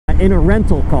in a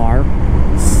rental car,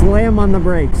 slam on the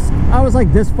brakes. I was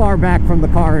like this far back from the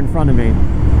car in front of me.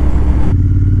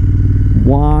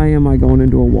 Why am I going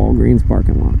into a Walgreens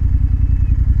parking lot?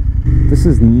 This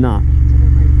is not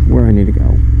where I need to go.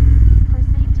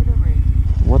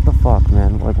 What the fuck,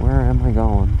 man? Like, where am I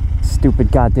going?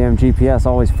 Stupid goddamn GPS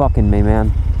always fucking me,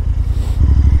 man.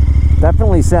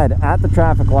 Definitely said, at the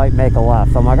traffic light, make a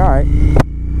left. I'm like, alright.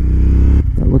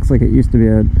 That looks like it used to be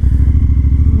a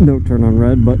no turn on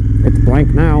red, but it's blank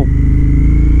now.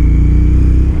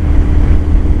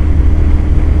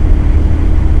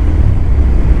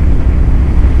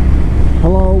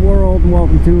 Hello world, and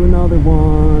welcome to another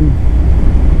one.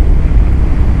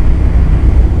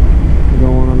 We're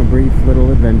going on a brief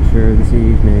little adventure this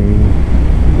evening.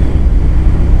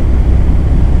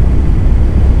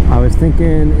 I was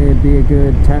thinking it'd be a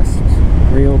good test,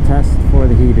 real test for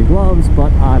the heated gloves,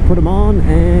 but I put them on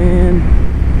and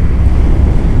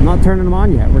I'm not turning them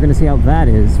on yet. We're going to see how that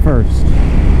is first,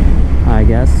 I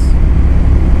guess.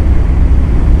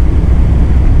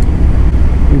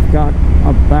 We've got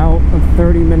about a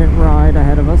 30-minute ride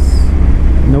ahead of us.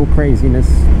 No craziness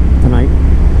tonight.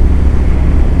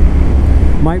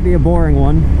 Might be a boring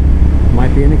one.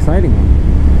 Might be an exciting one.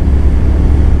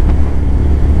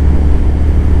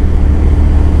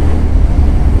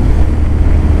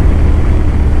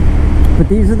 But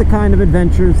these are the kind of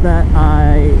adventures that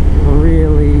I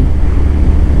really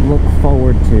look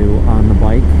forward to on the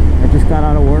bike. I just got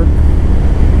out of work.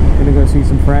 Gonna go see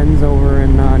some friends over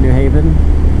in New Haven.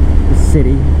 The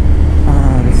city.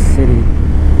 The city.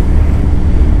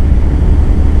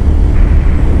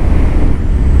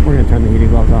 We're gonna turn the heating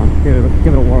gloves on. Give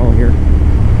it a whirl here.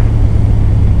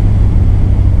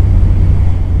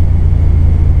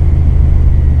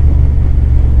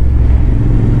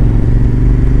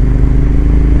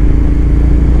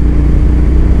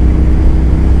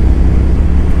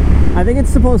 I think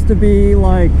it's supposed to be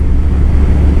like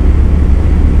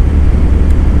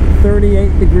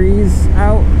 38 degrees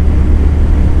out,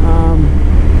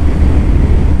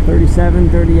 37,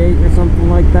 38 or something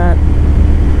like that.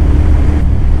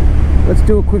 Let's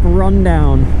do a quick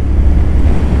rundown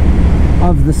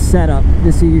of the setup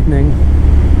this evening.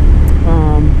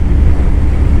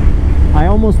 I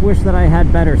almost wish that I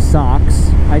had better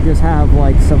socks. I just have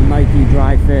like some Nike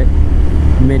Dry Fit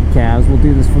mid calves. We'll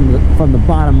do this from the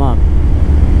bottom up.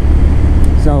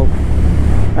 So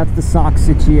that's the sock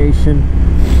situation.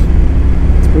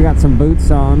 We got some boots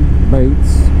on,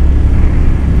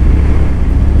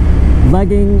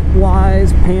 legging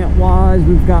wise, pant wise,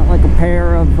 we've got like a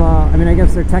pair of I mean, I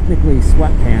guess they're technically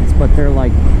sweatpants, but they're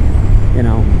like, you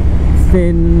know,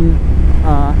 thin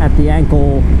at the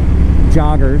ankle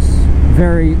joggers.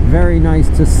 Very, very nice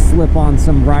to slip on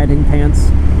some riding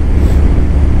pants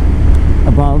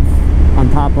above, on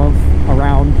top of,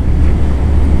 around.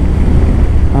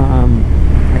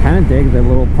 I kind of dig the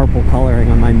little purple coloring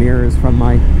on my mirrors from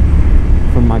my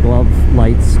glove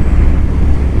lights.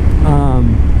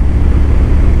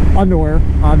 Underwear,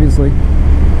 obviously,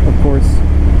 of course.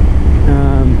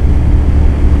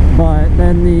 But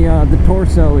then the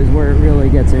torso is where it really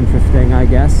gets interesting, I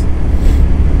guess.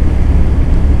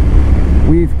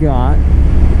 We've got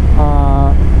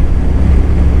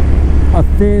a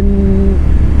thin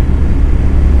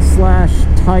slash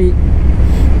tight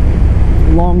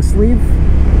long sleeve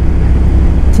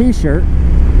t-shirt.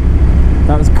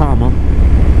 That was comma.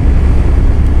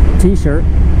 T-shirt,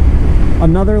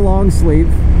 another long sleeve,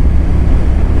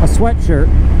 a sweatshirt,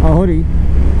 a hoodie,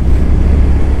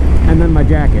 and then my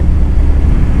jacket.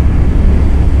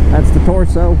 That's the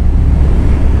torso.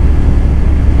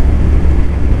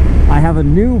 I have a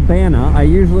new bandana. I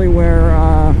usually wear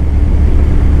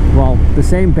well, the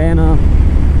same bandana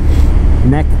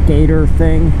neck gaiter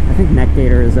thing. I think neck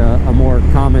gaiter is a more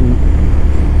common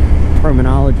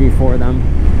terminology for them,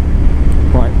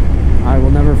 but I will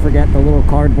never forget the little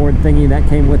cardboard thingy that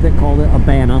came with it, called it a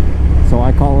bandana, so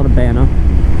I call it a bandana.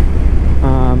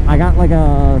 I got like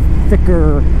a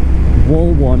thicker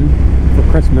wool one for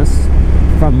Christmas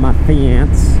from my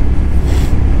fiance,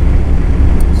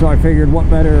 so I figured what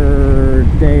better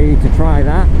day to try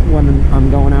that when I'm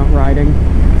going out riding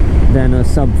than a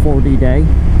sub 40 day.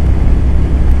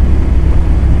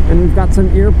 And we've got some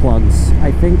earplugs.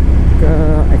 I think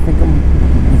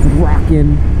I'm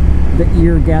rocking the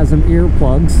Eargasm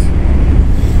earplugs.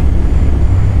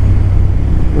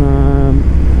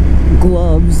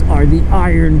 Gloves are the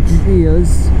Iron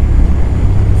Gia's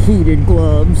heated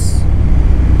gloves,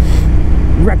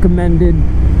 recommended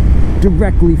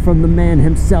directly from the man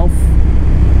himself,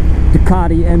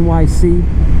 Ducati NYC.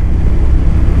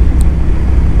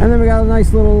 And then we got a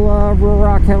nice little Rural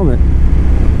Rock helmet,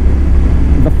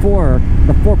 the before,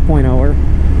 the 4.0er.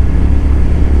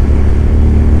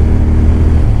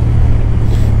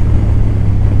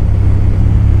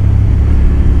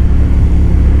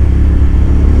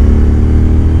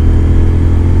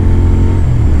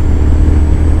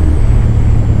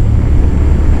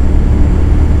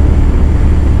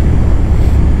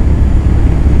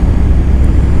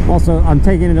 Also, I'm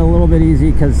taking it a little bit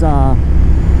easy because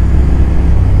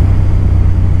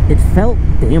it felt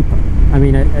damper. I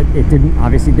mean, it didn't,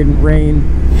 obviously didn't rain.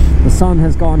 The sun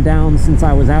has gone down since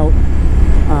I was out,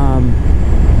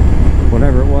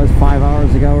 whatever it was, 5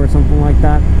 hours ago or something like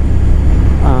that.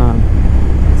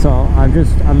 So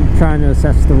I'm trying to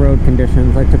assess the road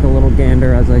conditions. I took a little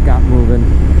gander as I got moving.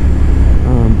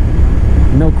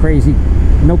 No crazy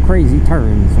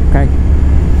turns, okay?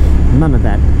 None of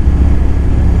that.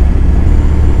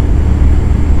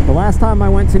 The last time I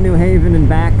went to New Haven and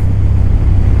back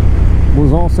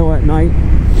was also at night,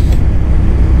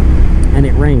 and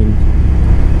it rained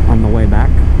on the way back,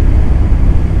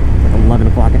 like 11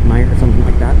 o'clock at night or something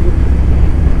like that.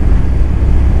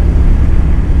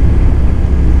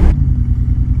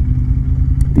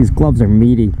 These gloves are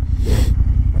meaty.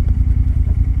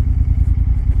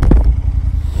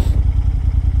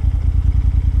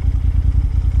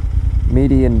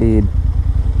 Meaty indeed.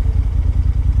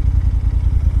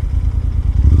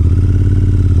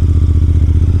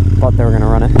 Thought they were going to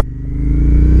run it.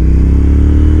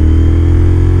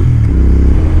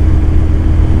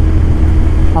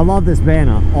 I love this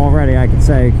Vanna already. I could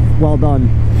say, well done,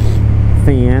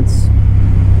 Fiance.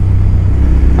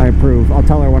 I approve. I'll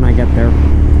tell her when I get there.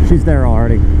 She's there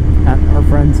already at her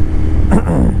friend's.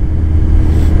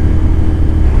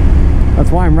 That's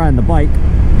why I'm riding the bike.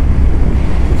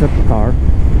 She took the car,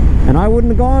 and I wouldn't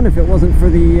have gone if it wasn't for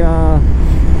the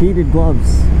heated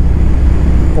gloves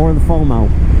or the FOMO.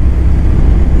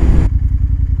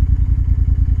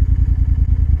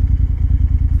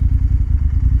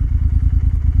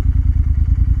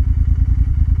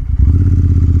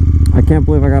 I can't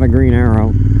believe I got a green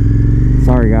arrow.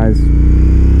 Sorry, guys.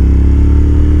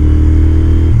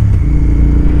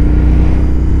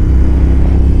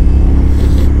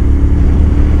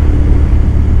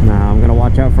 Now I'm gonna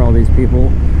watch out for all these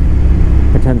people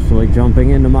potentially jumping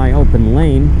into my open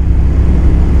lane,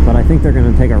 but I think they're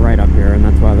gonna take a right up here, and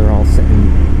that's why they're all sitting,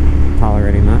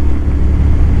 tolerating that.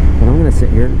 But I'm gonna sit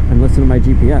here and listen to my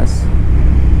GPS,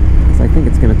 because I think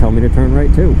it's gonna tell me to turn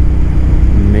right too.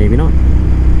 Maybe not.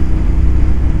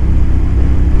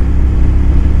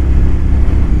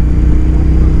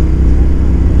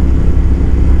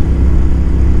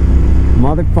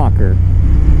 Motherfucker.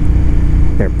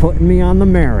 They're putting me on the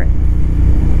merit.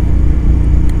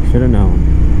 Should have known.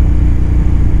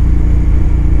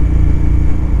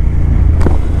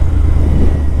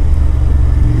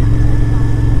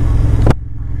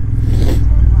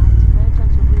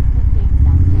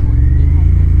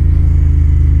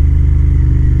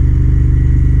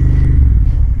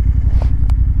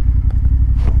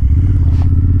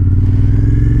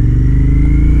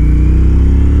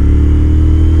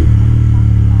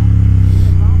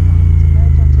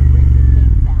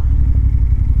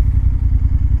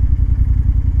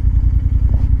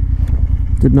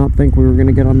 Did not think we were going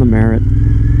to get on the merit.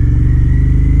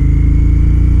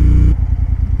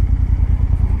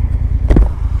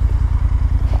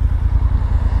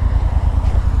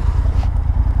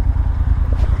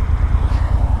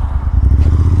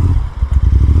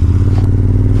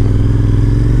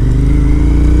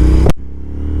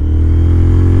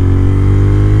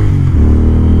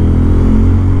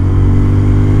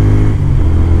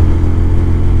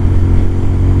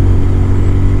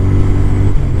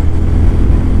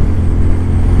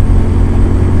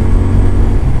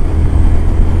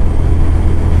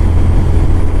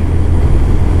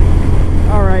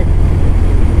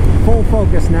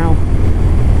 Focus now.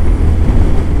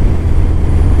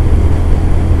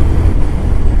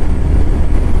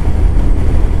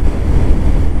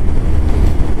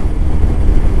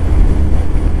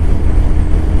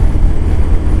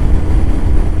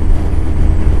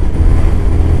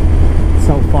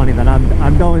 So funny that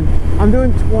I'm doing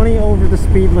 20 over the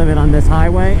speed limit on this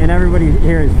highway, and everybody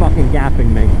here is fucking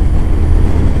gapping me.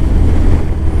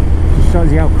 Just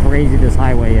shows you how crazy this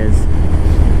highway is.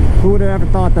 Who would have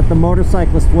ever thought that the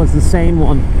motorcyclist was the sane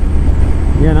one,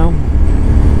 you know?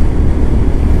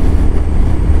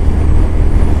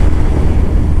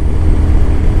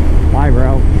 Bye,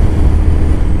 bro.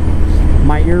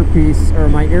 My earpiece, or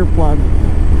my earplug,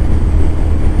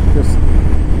 just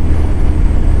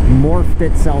morphed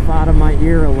itself out of my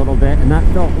ear a little bit, and that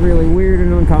felt really weird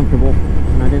and uncomfortable,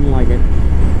 and I didn't like it.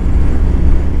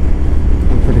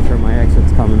 I'm pretty sure my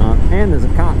exit's coming up. And there's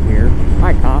a cop here.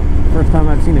 Hi, cop. First time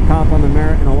I've seen a cop on the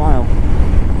Merritt in a while.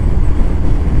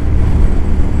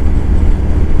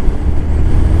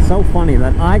 So funny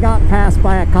that I got passed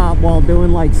by a cop while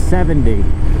doing like 70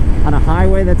 on a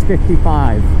highway that's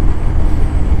 55.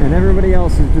 And everybody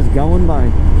else is just going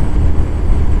by.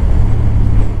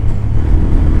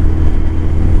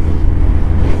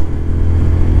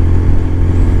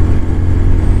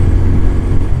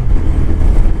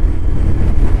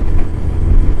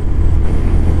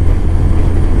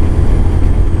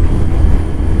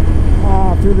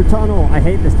 Through the tunnel. I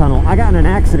hate this tunnel. I got in an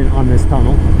accident on this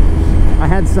tunnel. I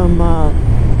had some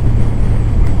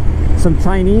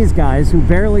Chinese guys who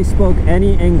barely spoke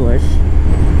any English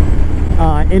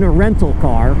in a rental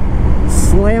car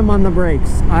slam on the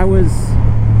brakes. I was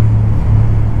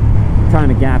trying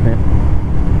to gap it.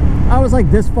 I was like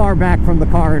this far back from the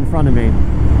car in front of me.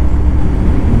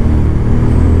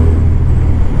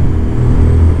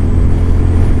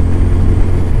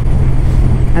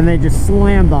 And they just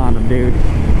slammed on him, dude.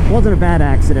 It wasn't a bad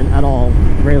accident at all,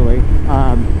 really.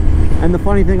 And the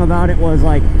funny thing about it was,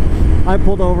 like, I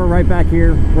pulled over right back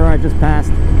here where I just passed,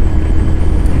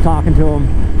 talking to them.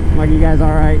 I'm like, you guys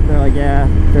all right? They're like, yeah.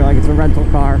 They're like, it's a rental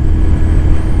car.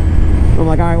 I'm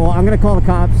like, all right, well, I'm gonna call the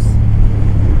cops.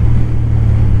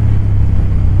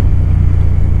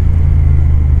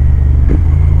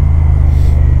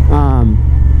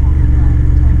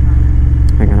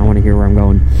 Hang on, I want to hear where I'm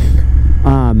going.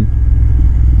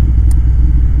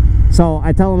 So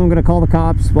I tell them I'm gonna call the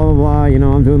cops, blah blah blah, you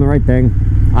know, I'm doing the right thing.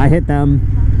 I hit them.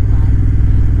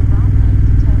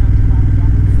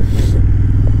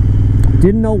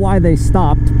 Didn't know why they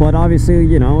stopped, but obviously,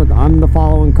 you know, I'm the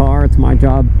following car, it's my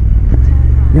job.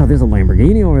 You know, there's a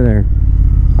Lamborghini over there.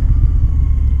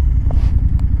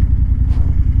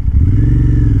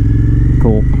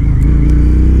 Cool.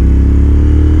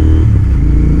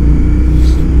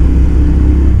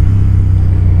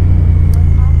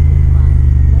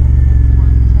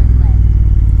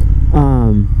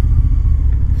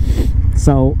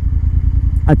 So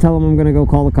I tell them I'm gonna go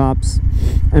call the cops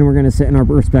and we're gonna sit in our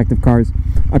respective cars.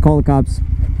 I call the cops,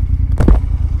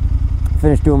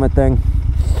 finish doing my thing.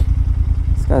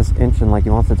 This guy's inching like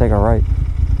he wants to take a right.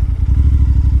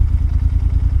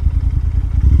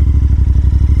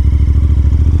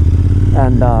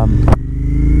 And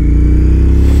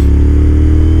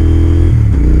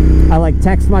I like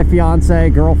text my fiance,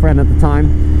 girlfriend at the time.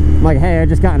 I'm like, hey, I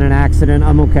just got in an accident,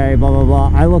 I'm okay, blah blah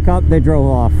blah. I look up, they drove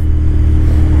off.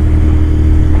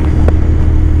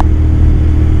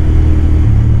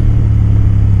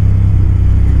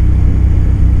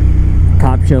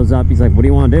 Cop shows up, he's like, what do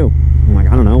you want to do? I'm like,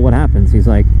 I don't know, what happens? He's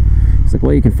like,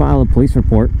 well, you can file a police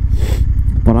report,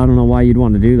 but I don't know why you'd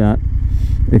want to do that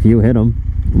if you hit him.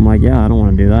 I'm like, yeah, I don't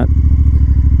want to do that.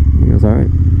 He goes, all right.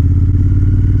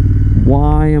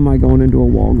 Why am I going into a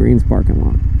Walgreens parking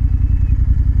lot?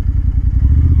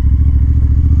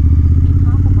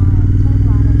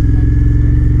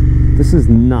 This is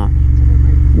not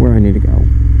where I need to go.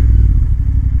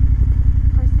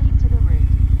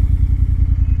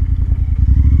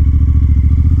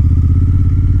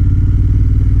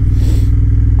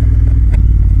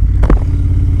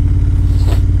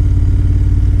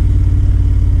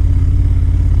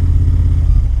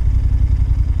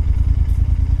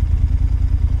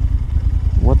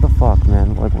 What the fuck,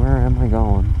 man? Like, where am I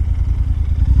going?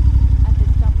 At the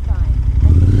stop sign,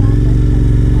 make a sharp left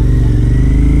turn.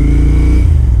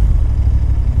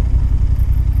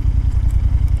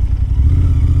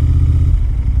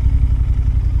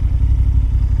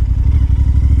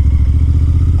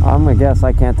 I'm gonna guess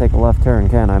I can't take a left turn,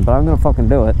 can I? But I'm gonna fucking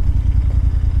do it.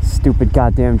 Stupid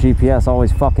goddamn GPS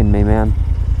always fucking me, man.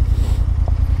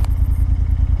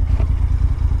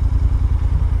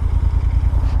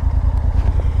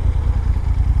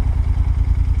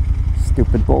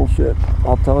 Stupid bullshit,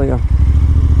 I'll tell you.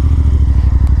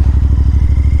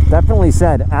 Definitely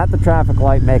said, at the traffic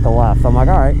light, make a left. I'm like,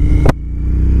 all right.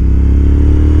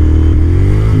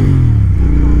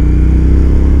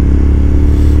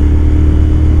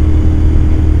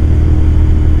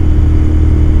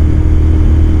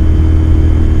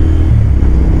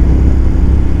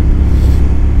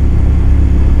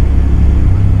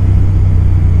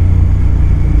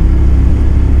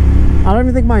 I don't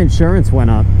even think my insurance went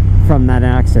up from that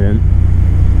accident.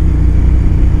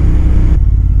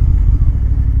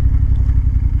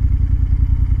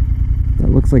 That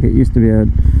looks like it used to be a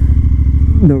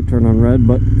no turn on red,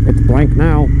 but it's blank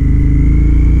now.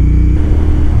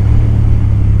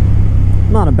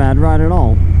 Not a bad ride at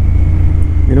all.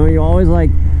 You know, you always like,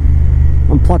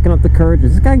 I'm plucking up the courage.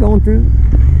 Is this guy going through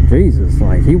Jesus,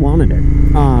 like, he wanted it.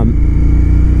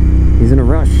 He's in a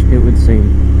rush, it would seem.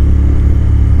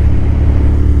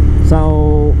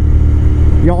 So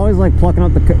you're always like plucking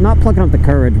up the, not plucking up the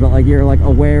courage, but like you're like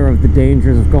aware of the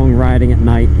dangers of going riding at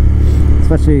night,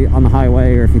 especially on the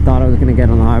highway, or if you thought I was going to get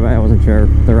on the highway, I wasn't sure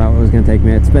the route it was going to take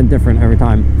me. It's been different every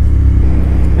time.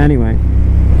 Anyway,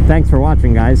 thanks for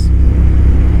watching, guys.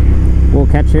 We'll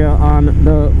catch you on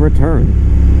the return.